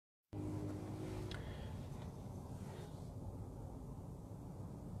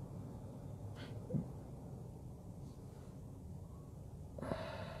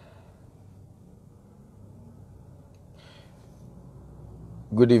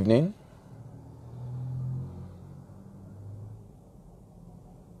Good evening.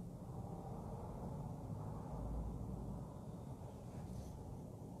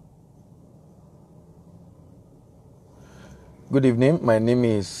 Good evening. My name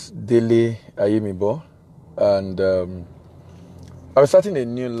is Dele Ayemibo, and I'm starting a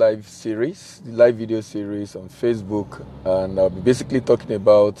new live video series on Facebook, and I'll be basically talking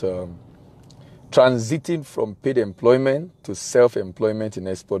about transiting from paid employment to self-employment in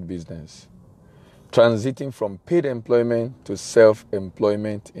export business. Transiting from paid employment to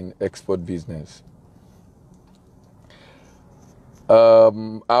self-employment in export business. I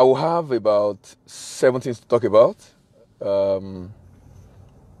will have about 7 things to talk about. I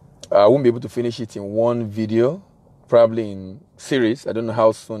won't be able to finish it in one video, probably in series. I don't know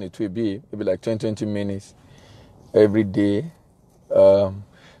how soon it will be, maybe like 20 minutes every day.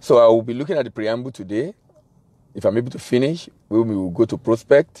 So I will be looking at the preamble today. If I'm able to finish, we will go to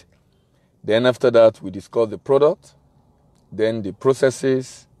prospect. Then after that, we discuss the product, then the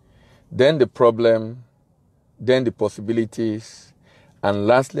processes, then the problem, then the possibilities, and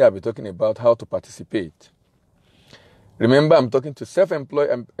lastly, I'll be talking about how to participate. Remember, I'm talking to self-employed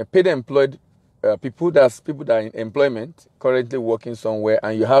and paid employed people. That's people that are in employment, currently working somewhere,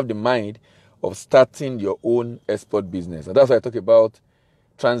 and you have the mind of starting your own export business. And that's why I talk about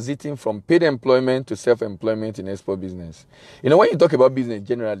transiting from paid employment to self-employment in export business. You know, when you talk about business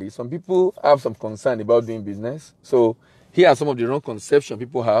generally, some people have some concern about doing business. So here are some of the wrong conceptions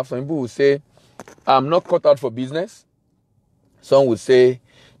people have. Some people will say, I'm not cut out for business. Some would say,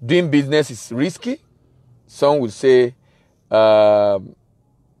 doing business is risky. Some would say,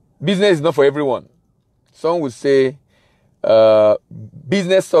 business is not for everyone. Some would say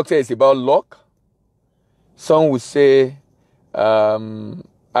business success is about luck. Some would say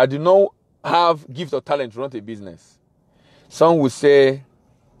I do not have gift or talent to run a business. Some would say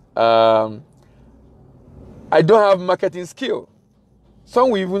I don't have marketing skill.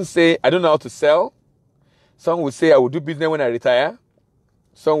 Some will even say I don't know how to sell. Some would say I will do business when I retire.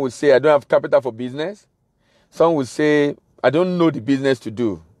 Some would say I don't have capital for business. Some would say I don't know the business to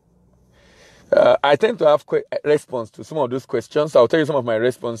do. I tend to have response to some of those questions. So I'll tell you some of my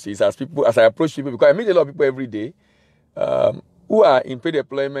responses as I approach people, because I meet a lot of people every day who are in paid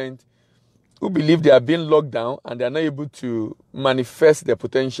employment, who believe they are being locked down and they are not able to manifest their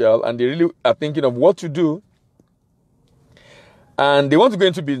potential, and they really are thinking of what to do, and they want to go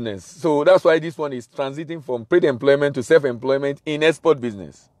into business. So that's why this one is transiting from paid employment to self-employment in export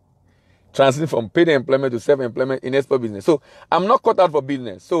business. Transiting from paid employment to self-employment in export business. So I'm not cut out for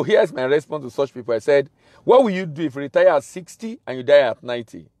business. So here's my response to such people. I said, what will you do if you retire at 60 and you die at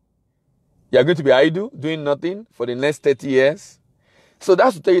 90? You're going to be idle, doing nothing for the next 30 years. So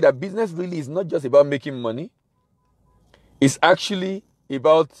that's to tell you that business really is not just about making money. It's actually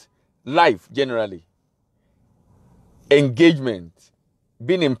about life generally. Engagement,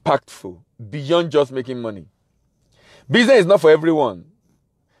 being impactful beyond just making money. Business is not for everyone.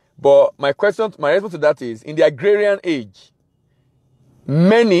 But my response to that is, in the agrarian age,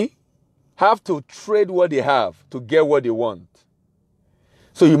 many have to trade what they have to get what they want.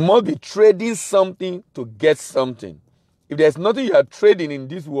 So you must be trading something to get something. If there's nothing you are trading in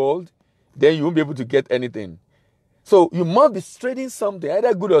this world, then you won't be able to get anything. So you must be trading something,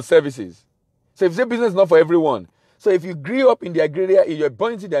 either good or services. So if you say business is not for everyone, so if you grew up in the agrarian age, you're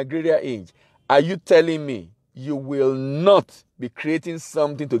born into the agrarian age, are you telling me you will not be creating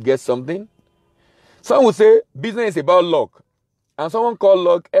something to get something? Some would say business is about luck. And someone called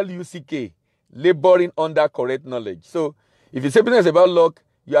luck L-U-C-K, laboring under correct knowledge. So if you say business is about luck,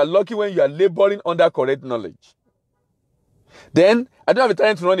 you are lucky when you are laboring under correct knowledge. Then I don't have the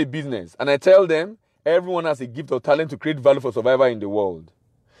talent to run a business. And I tell them everyone has a gift or talent to create value for survival in the world.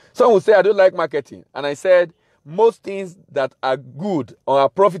 Some would say I don't like marketing. And I said most things that are good or are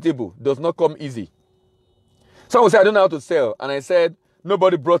profitable does not come easy. Some will say, I don't know how to sell. And I said,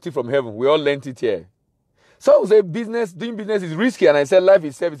 nobody brought it from heaven. We all learned it here. Some will say, doing business is risky. And I said, life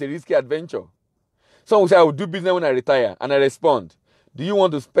itself is a risky adventure. Some will say, I will do business when I retire. And I respond, do you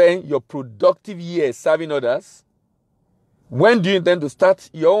want to spend your productive years serving others? When do you intend to start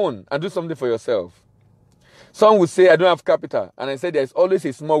your own and do something for yourself? Some will say, I don't have capital. And I said, there's always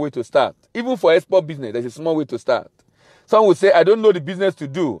a small way to start. Even for export business, there's a small way to start. Some will say, I don't know the business to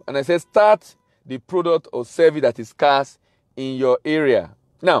do. And I said, start the product or service that is scarce in your area.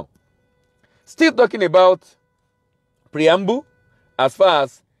 Now, still talking about preamble, as far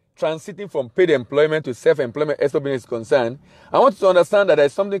as transiting from paid employment to self-employment export business is concerned, I want you to understand that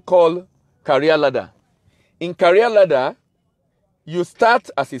there's something called career ladder. In career ladder, you start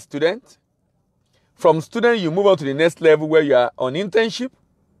as a student. From student, you move on to the next level where you are on internship.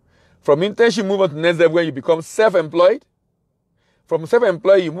 From internship, you move on to the next level when you become self-employed. From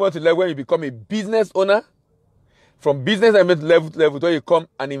self-employed, you move on to the level when you become a business owner. From business level to level where you become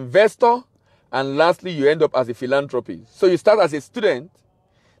an investor. And lastly, you end up as a philanthropist. So you start as a student,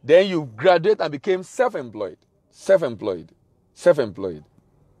 then you graduate and became self-employed. Self-employed. Self-employed.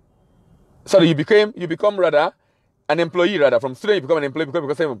 Sorry, you become rather an employee rather. From student, you become an employee because you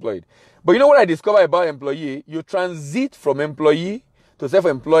become self-employed. But you know what I discovered about employee? You transit from employee to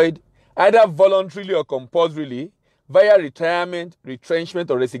self-employed either voluntarily or compulsorily via retirement, retrenchment,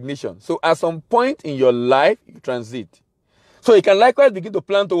 or resignation. So at some point in your life, you transit. So you can likewise begin to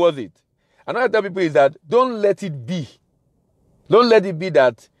plan towards it. And what I tell people is that don't let it be. Don't let it be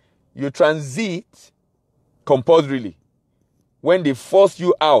that you transit compulsorily when they force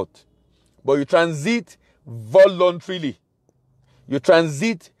you out. But you transit voluntarily. You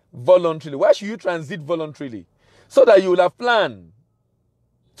transit voluntarily. Why should you transit voluntarily? So that you will have planned.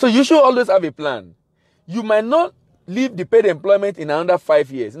 So you should always have a plan. You might not leave the paid employment in another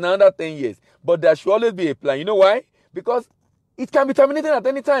 5 years, in another 10 years. But there should always be a plan. You know why? Because it can be terminated at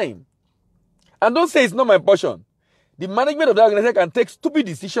any time. And don't say it's not my portion. The management of that organization can take stupid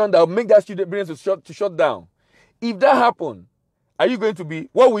decisions that will make that student business to shut down. If that happens,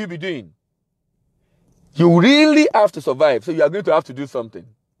 what will you be doing? You really have to survive. So you are going to have to do something.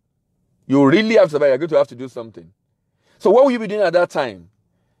 You really have to survive. You are going to have to do something. So what will you be doing at that time?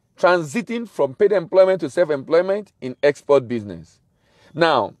 Transiting from paid employment to self-employment in export business.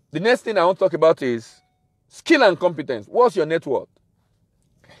 Now, the next thing I want to talk about is skill and competence. What's your net worth?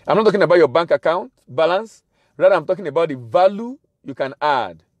 I'm not talking about your bank account balance. Rather, I'm talking about the value you can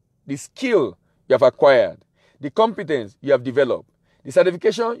add, the skill you have acquired, the competence you have developed, the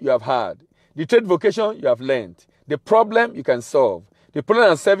certification you have had, the trade vocation you have learned, the problem you can solve, the product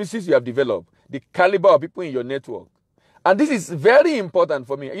and services you have developed, the caliber of people in your network. And this is very important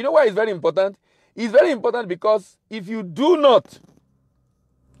for me. You know why it's very important? It's very important because if you do not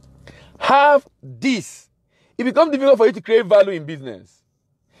have this, it becomes difficult for you to create value in business.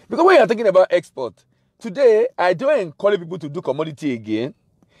 Because when you're thinking about export, today, I don't encourage people to do commodity again.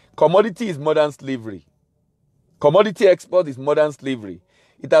 Commodity is modern slavery. Commodity export is modern slavery.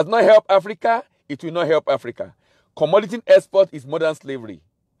 It does not help Africa. It will not help Africa. Commodity export is modern slavery.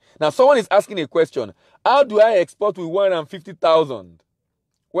 Now, someone is asking a question. How do I export with 150,000?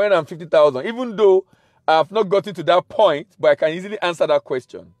 150,000. Even though I have not gotten to that point, but I can easily answer that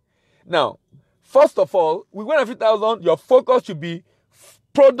question. Now, first of all, with 150,000, your focus should be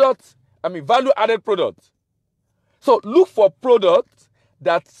value-added products. So look for products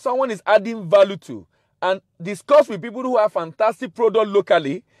that someone is adding value to and discuss with people who have fantastic product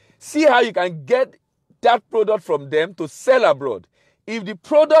locally. See how you can get that product from them to sell abroad. If the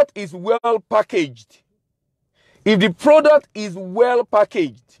product is well packaged,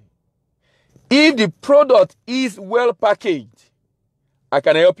 I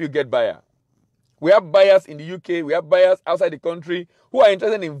can help you get buyer. We have buyers in the UK, we have buyers outside the country who are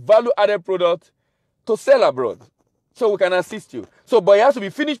interested in value-added products to sell abroad. So we can assist you. So, but it has to be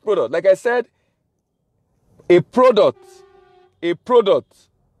finished product. Like I said, a product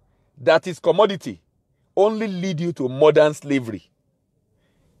that is commodity only lead you to modern slavery.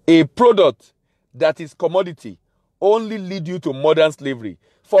 A product that is commodity only lead you to modern slavery.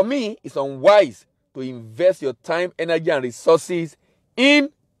 For me, it's unwise to invest your time, energy, and resources in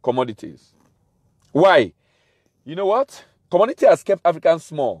commodities. Why? You know what? Commodity has kept Africans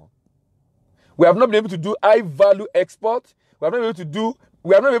small. We have not been able to do high-value export. We have not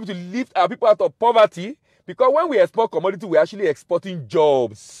been able to lift our people out of poverty because when we export commodity, we're actually exporting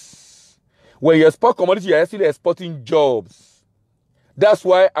jobs. When you export commodity, you're actually exporting jobs. That's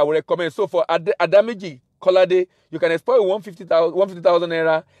why I would recommend. So for Adamiji Kolade, you can export 150,000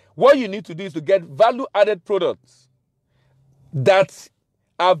 naira. What you need to do is to get value-added products that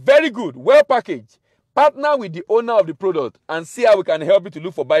are very good, well packaged. Partner with the owner of the product and see how we can help you to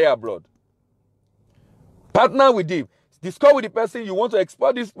look for buyer abroad. Partner with him. Discuss with the person you want to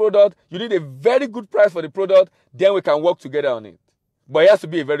export this product. You need a very good price for the product. Then we can work together on it. But it has to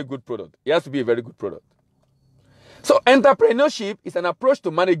be a very good product. So entrepreneurship is an approach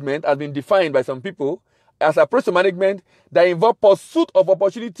to management has been defined by some people as an approach to management that involves pursuit of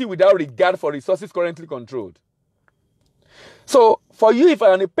opportunity without regard for resources currently controlled. So for you, if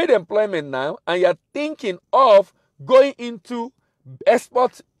you're on a paid employment now and you're thinking of going into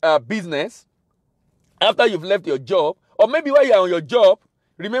export business after you've left your job, or maybe while you're on your job,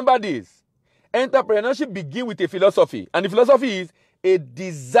 remember this. Entrepreneurship begins with a philosophy. And the philosophy is a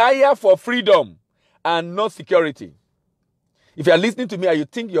desire for freedom and not security. If you are listening to me and you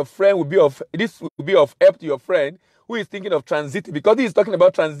think this will be of help to your friend who is thinking of transiting, because he is talking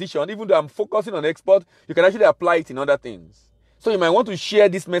about transition, even though I'm focusing on export, you can actually apply it in other things. So you might want to share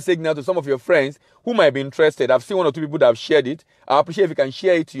this message now to some of your friends who might be interested. I've seen 1 or 2 people that have shared it. I appreciate if you can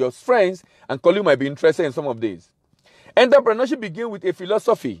share it to your friends and colleagues who might be interested in some of these. Entrepreneurship begins with a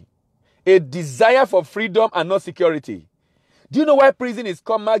philosophy, a desire for freedom and not security. Do you know why prison is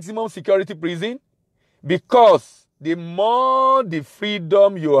called maximum security prison? Because the more the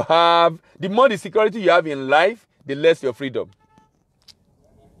freedom you have, the more the security you have in life, the less your freedom.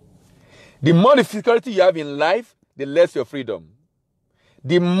 The more the security you have in life, the less your freedom.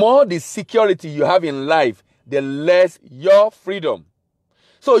 The more the security you have in life, the less your freedom.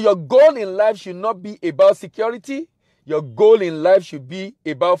 So your goal in life should not be about security. Your goal in life should be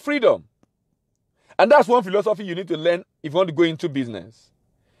about freedom. And that's one philosophy you need to learn if you want to go into business,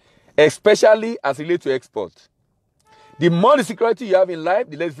 especially as related to export. The more the security you have in life,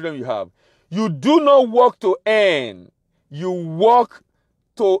 the less freedom you have. You do not work to earn. You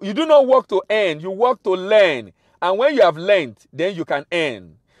do not work to earn. You work to learn. And when you have learned, then you can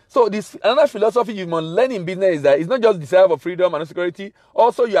earn. So this another philosophy you must learn in business is that it's not just desire for freedom and security.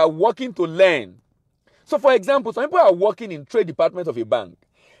 Also, you are working to learn. So, for example, some people are working in trade department of a bank.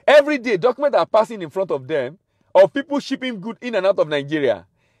 Every day, documents are passing in front of them of people shipping goods in and out of Nigeria.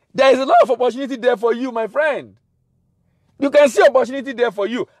 There is a lot of opportunity there for you, my friend. You can see opportunity there for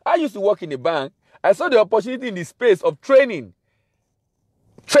you. I used to work in a bank. I saw the opportunity in the space of training,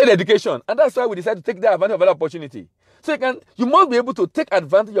 trade education, and that's why we decided to take the advantage of that opportunity. So you must be able to take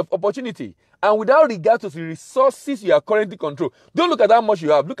advantage of opportunity, and without regard to the resources you are currently control. Don't look at how much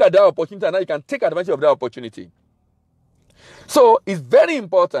you have. Look at that opportunity, and now you can take advantage of that opportunity. So it's very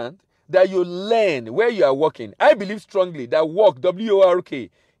important that you learn where you are working. I believe strongly that work,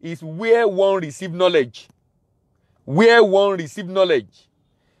 W-O-R-K, is where one receives knowledge. Where one receives knowledge.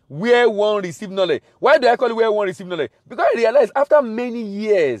 Where one receives knowledge. Why do I call it where one receives knowledge? Because I realized after many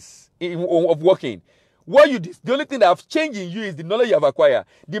years of working, the only thing that has changed in you is the knowledge you have acquired.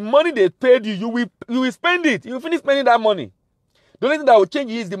 The money they paid you, you will spend it. You will finish spending that money. The only thing that will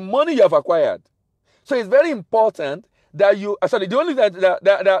change you is the money you have acquired. So it's very important that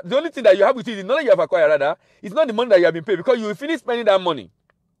the only thing that you have with you is the knowledge you have acquired, rather. It's not the money that you have been paid, because you will finish spending that money.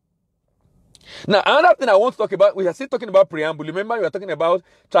 Now, another thing I want to talk about, we are still talking about preamble. Remember, we are talking about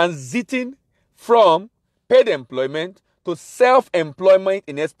transiting from paid employment to self-employment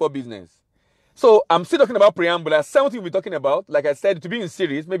in export business. So, I'm still talking about preamble. There's something we're talking about. Like I said, to be in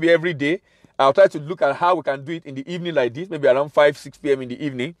series, maybe every day. I'll try to look at how we can do it in the evening like this, maybe around 5, 6 p.m. in the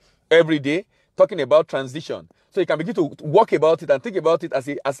evening, every day, talking about transition. So you can begin to work about it and think about it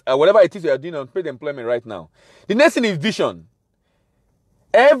as whatever it is you are doing on paid employment right now. The next thing is vision.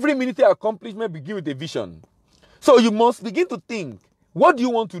 Every military accomplishment begins with a vision. So you must begin to think, what do you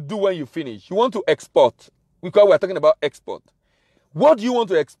want to do when you finish? You want to export, because we're talking about export. What do you want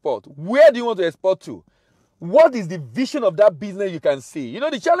to export? Where do you want to export to? What is the vision of that business you can see? You know,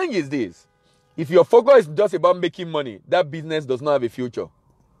 the challenge is this. If your focus is just about making money, that business does not have a future.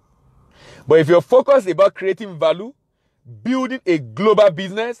 But if your focus is about creating value, building a global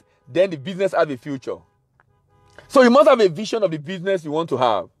business, then the business has a future. So you must have a vision of the business you want to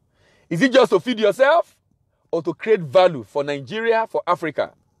have. Is it just to feed yourself or to create value for Nigeria, for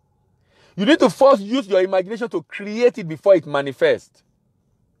Africa? You need to first use your imagination to create it before it manifests.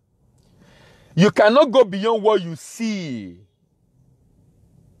 You cannot go beyond what you see.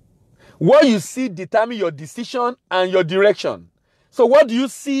 What you see determines your decision and your direction. So what do you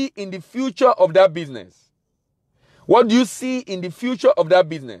see in the future of that business? What do you see in the future of that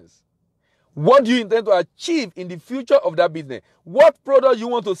business? What do you intend to achieve in the future of that business? What product you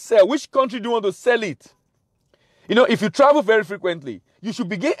want to sell? Which country do you want to sell it? You know, if you travel very frequently, you should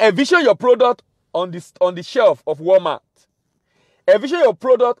begin envision your product on the shelf of Walmart. Envision your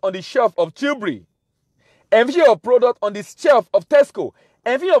product on the shelf of Tilbury. Envision your product on the shelf of Tesco.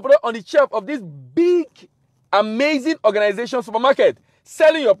 Envision your product on the shelf of this big, amazing organization, supermarket,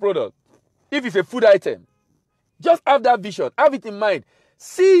 selling your product. If it's a food item, just have that vision. Have it in mind.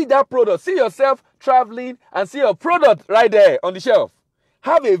 See that product. See yourself traveling and see your product right there on the shelf.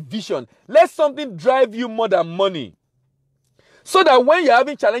 Have a vision. Let something drive you more than money. So that when you're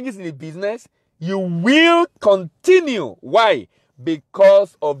having challenges in the business, you will continue. Why?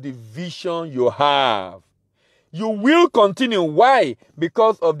 Because of the vision you have. You will continue. Why?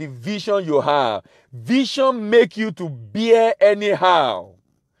 Because of the vision you have. Vision make you to bear anyhow.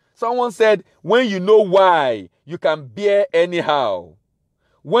 Someone said, when you know why, you can bear anyhow.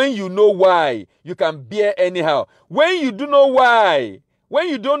 When you know why, you can bear anyhow. When you do know why, when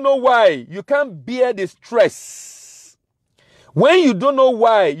you don't know why, you can't bear the stress. When you don't know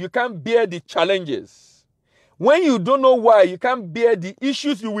why, you can't bear the challenges. When you don't know why, you can't bear the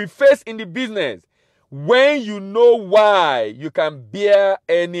issues you will face in the business. When you know why, you can bear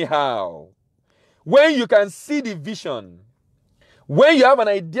anyhow. When you can see the vision. When you have an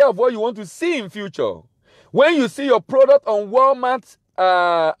idea of what you want to see in future. When you see your product on Walmart's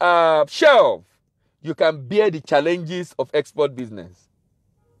shelf, you can bear the challenges of export business.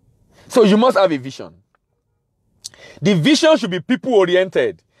 So you must have a vision. The vision should be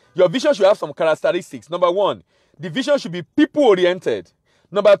people-oriented. Your vision should have some characteristics. Number 1, the vision should be people-oriented.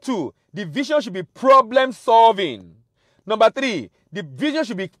 Number 2, the vision should be problem-solving. Number 3, the vision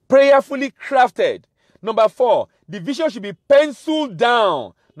should be prayerfully crafted. Number 4, the vision should be penciled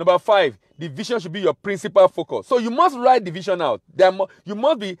down. Number 5, the vision should be your principal focus. So you must write the vision out. You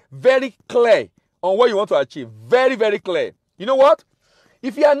must be very clear on what you want to achieve. Very, very clear. You know what?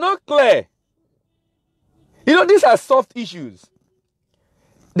 If you are not clear, these are soft issues.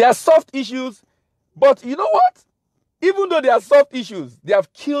 They are soft issues, but you know what? Even though they are soft issues, they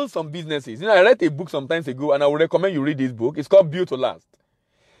have killed some businesses. I read a book some time ago, and I would recommend you read this book. It's called Built to Last.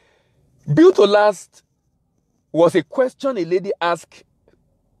 Built to Last was a question a lady asked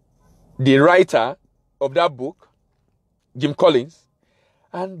the writer of that book, Jim Collins.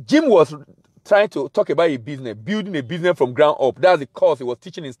 And Jim was trying to talk about a business, building a business from ground up. That's the course he was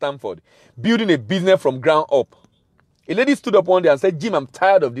teaching in Stanford. Building a business from ground up. A lady stood up one day and said, Jim, I'm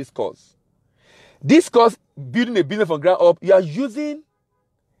tired of this course. This course, building a business from ground up, you are using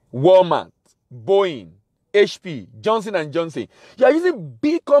Walmart, Boeing, HP, Johnson & Johnson. You are using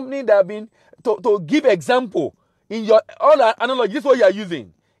big companies that have been, to give example, in your all analogy, this is what you are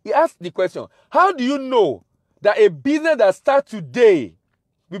using. He asked the question, how do you know that a business that starts today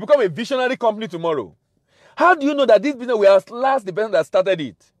will become a visionary company tomorrow? How do you know that this business will outlast the person that started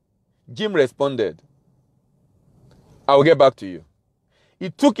it? Jim responded, I will get back to you.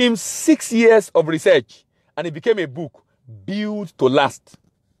 It took him 6 years of research, and it became a book, Built to Last.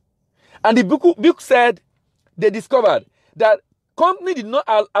 And the book said they discovered that company did not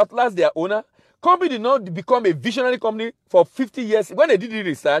outlast their owner. Company did not become a visionary company for 50 years. When they did the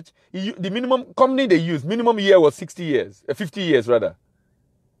research, the minimum company they used, minimum year was 50 years rather.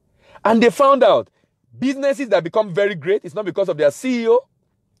 And they found out businesses that become very great, it's not because of their CEO,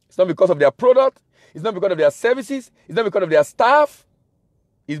 it's not because of their product, it's not because of their services, it's not because of their staff,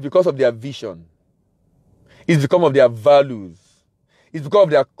 it's because of their vision. It's because of their values. It's because of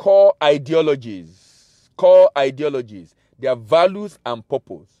their core ideologies. Their values and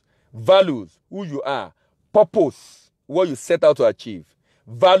purpose. Values, who you are. Purpose, what you set out to achieve.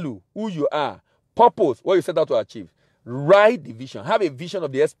 Value, who you are. Purpose, what you set out to achieve. Write the vision. Have a vision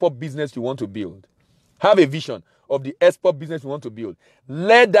of the export business you want to build. Have a vision of the export business you want to build.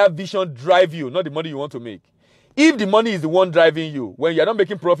 Let that vision drive you, not the money you want to make. If the money is the one driving you, when you're not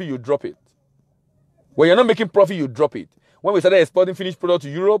making profit, you drop it. When you're not making profit, you drop it. When we started exporting finished product to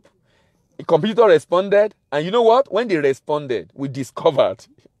Europe, a competitor responded, and you know what? When they responded, we discovered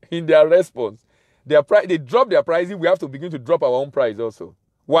in their response, they dropped their pricing. We have to begin to drop our own price also.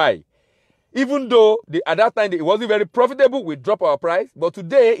 Why? Even though at that time it wasn't very profitable, we dropped our price. But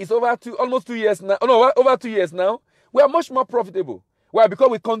today it's almost 2 years now. No, over 2 years now. We are much more profitable. Why? Because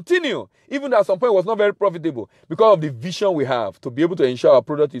we continue, even though at some point it was not very profitable, because of the vision we have to be able to ensure our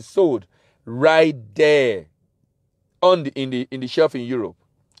product is sold right there in the shelf in Europe.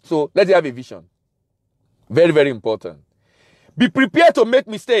 So let's have a vision. Very, very important. Be prepared to make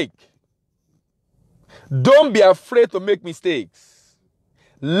mistakes. Don't be afraid to make mistakes.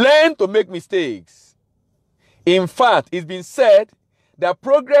 Learn to make mistakes. In fact, it's been said that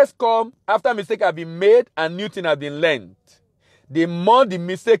progress comes after mistakes have been made and new things have been learned. The more the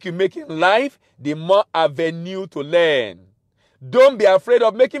mistake you make in life, the more avenue to learn. Don't be afraid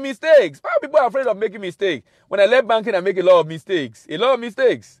of making mistakes. Why are people afraid of making mistakes? When I left banking, I make a lot of mistakes.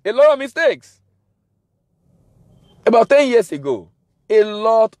 About 10 years ago, a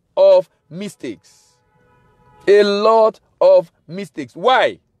lot of mistakes.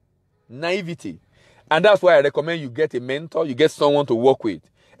 Why? Naivety. And that's why I recommend you get a mentor, you get someone to work with.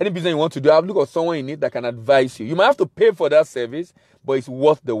 Any business you want to do, have a look at someone in it that can advise you. You might have to pay for that service, but it's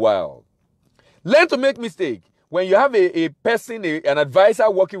worth the while. Learn to make mistakes. When you have a person, an advisor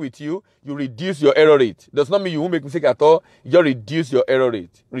working with you, you reduce your error rate. Does not mean you won't make mistake at all. You just reduce your error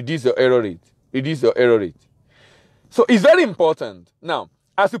rate. So it's very important. Now,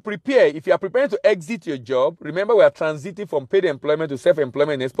 as you prepare, if you are preparing to exit your job, remember we are transiting from paid employment to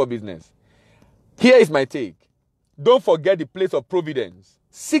self-employment in export business. Here is my take. Don't forget the place of providence.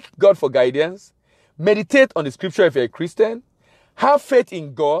 Seek God for guidance. Meditate on the scripture if you're a Christian. Have faith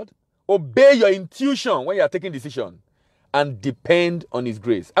in God. Obey your intuition when you are taking decisions. And depend on His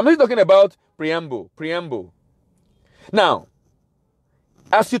grace. I'm not talking about preamble. Now,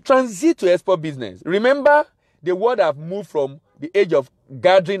 as you transit to export business, remember the world have moved from the age of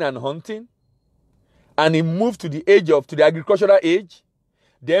gathering and hunting, and it moved to the agricultural age,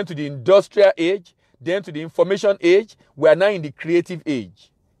 then to the industrial age, then to the information age. We are now in the creative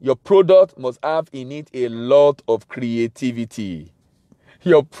age. Your product must have in it a lot of creativity.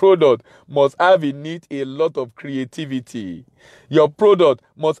 Your product must have in it a lot of creativity. Your product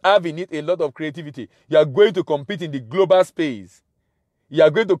must have in it a lot of creativity. You are going to compete in the global space. You are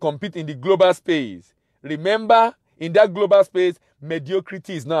going to compete in the global space. Remember, in that global space,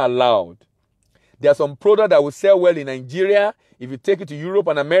 mediocrity is not allowed. There are some products that will sell well in Nigeria. If you take it to Europe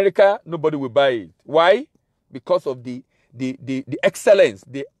and America, nobody will buy it. Why? Because of the excellence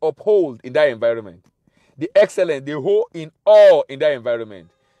they uphold in that environment. The excellence they hold in awe in that environment.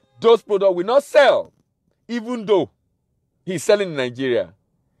 Those products will not sell, even though he's selling in Nigeria.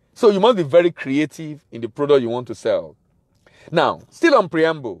 So you must be very creative in the product you want to sell. Now, still on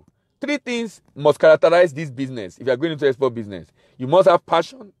preamble, 3 things must characterize this business. If you are going into export business, you must have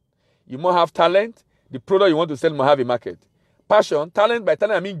passion, you must have talent. The product you want to sell must have a market. Passion, talent, by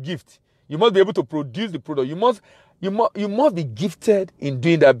talent I mean gift. You must be able to produce the product. You must be gifted in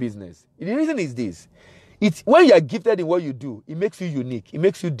doing that business. The reason is this. It's when you are gifted in what you do, it makes you unique. It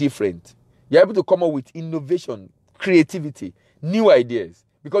makes you different. You're able to come up with innovation, creativity, new ideas,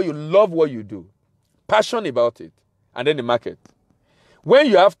 because you love what you do, passion about it, and then the market. When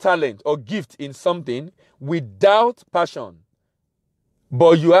you have talent or gift in something without passion,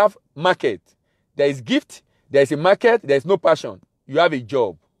 but you have market, there is gift, there is a market, there is no passion, you have a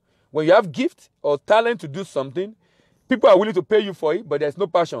job. When you have gift or talent to do something, people are willing to pay you for it, but there's no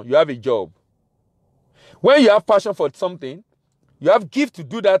passion, you have a job. When you have passion for something, you have gift to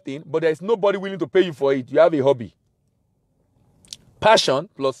do that thing, but there's nobody willing to pay you for it, you have a hobby. Passion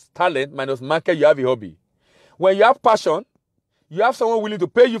plus talent minus market, you have a hobby. When you have passion, you have someone willing to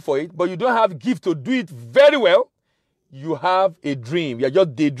pay you for it, but you don't have gift to do it very well, you have a dream. You're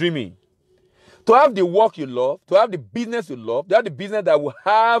just daydreaming. To have the work you love, to have the business you love, to have the business that will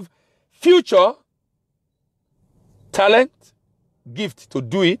have future, talent, gift to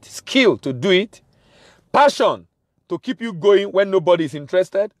do it, skill to do it, passion to keep you going when nobody is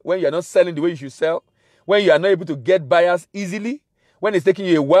interested, when you're not selling the way you should sell, when you are not able to get buyers easily, when it's taking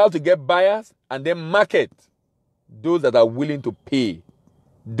you a while to get buyers, and then market. Those that are willing to pay.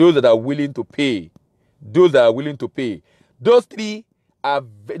 Those that are willing to pay. Those that are willing to pay. Those three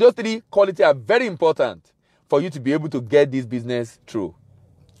qualities are very important for you to be able to get this business through.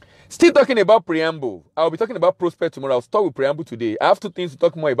 Still talking about preamble. I'll be talking about prospect tomorrow. I'll start with preamble today. I have 2 things to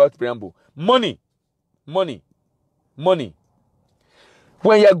talk more about preamble. Money. Money. Money.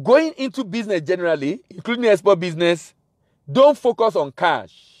 When you're going into business generally, including export business, don't focus on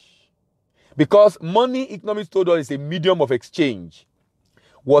cash. Because money, economics told us, is a medium of exchange.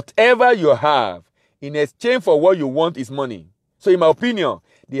 Whatever you have in exchange for what you want is money. So in my opinion,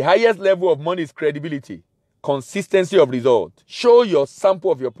 the highest level of money is credibility, consistency of result. Show your sample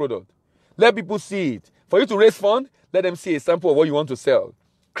of your product. Let people see it. For you to raise funds, let them see a sample of what you want to sell.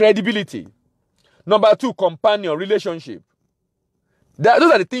 Credibility. Number 2, companion, relationship.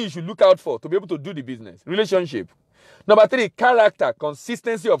 Those are the things you should look out for to be able to do the business. Relationship. Number 3, character,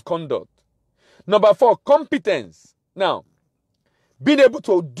 consistency of conduct. Number 4, competence. Now, being able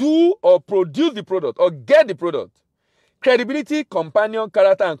to do or produce the product or get the product. Credibility, companion,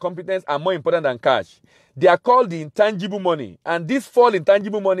 character, and competence are more important than cash. They are called the intangible money. And these 4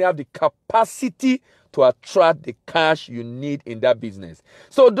 intangible money have the capacity to attract the cash you need in that business.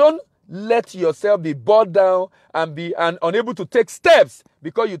 So don't let yourself be bogged down and be unable to take steps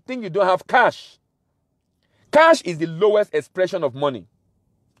because you think you don't have cash. Cash is the lowest expression of money.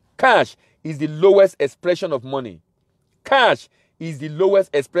 Cash is the lowest expression of money. Cash is the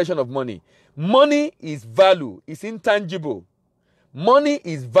lowest expression of money. Money is value, it's intangible. Money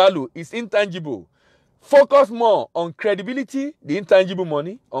is value, it's intangible. Focus more on credibility, the intangible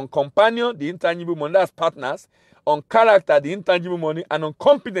money, on companion, the intangible money, that's partners, on character, the intangible money, and on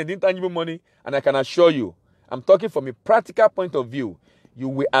competence, the intangible money. And I can assure you, I'm talking from a practical point of view, you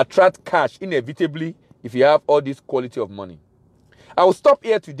will attract cash inevitably if you have all this quality of money. I will stop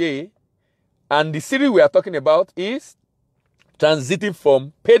here today, and the series we are talking about is transiting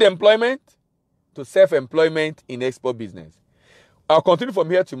from paid employment to self-employment in export business. I'll continue from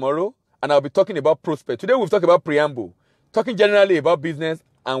here tomorrow, and I'll be talking about prospect. Today we've talked about preamble, talking generally about business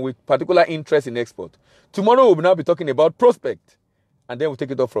and with particular interest in export. Tomorrow we'll now be talking about prospect, and then we'll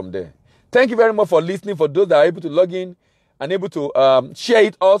take it off from there. Thank you very much for listening. For those that are able to log in and able to share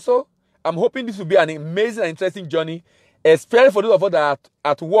it also, I'm hoping this will be an amazing and interesting journey. especially for those of us that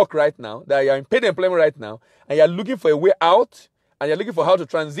are at work right now, that are in paid employment right now, and you're looking for a way out, and you're looking for how to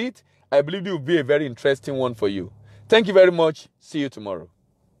transit. I believe it will be a very interesting one for you. Thank you very much. See you tomorrow.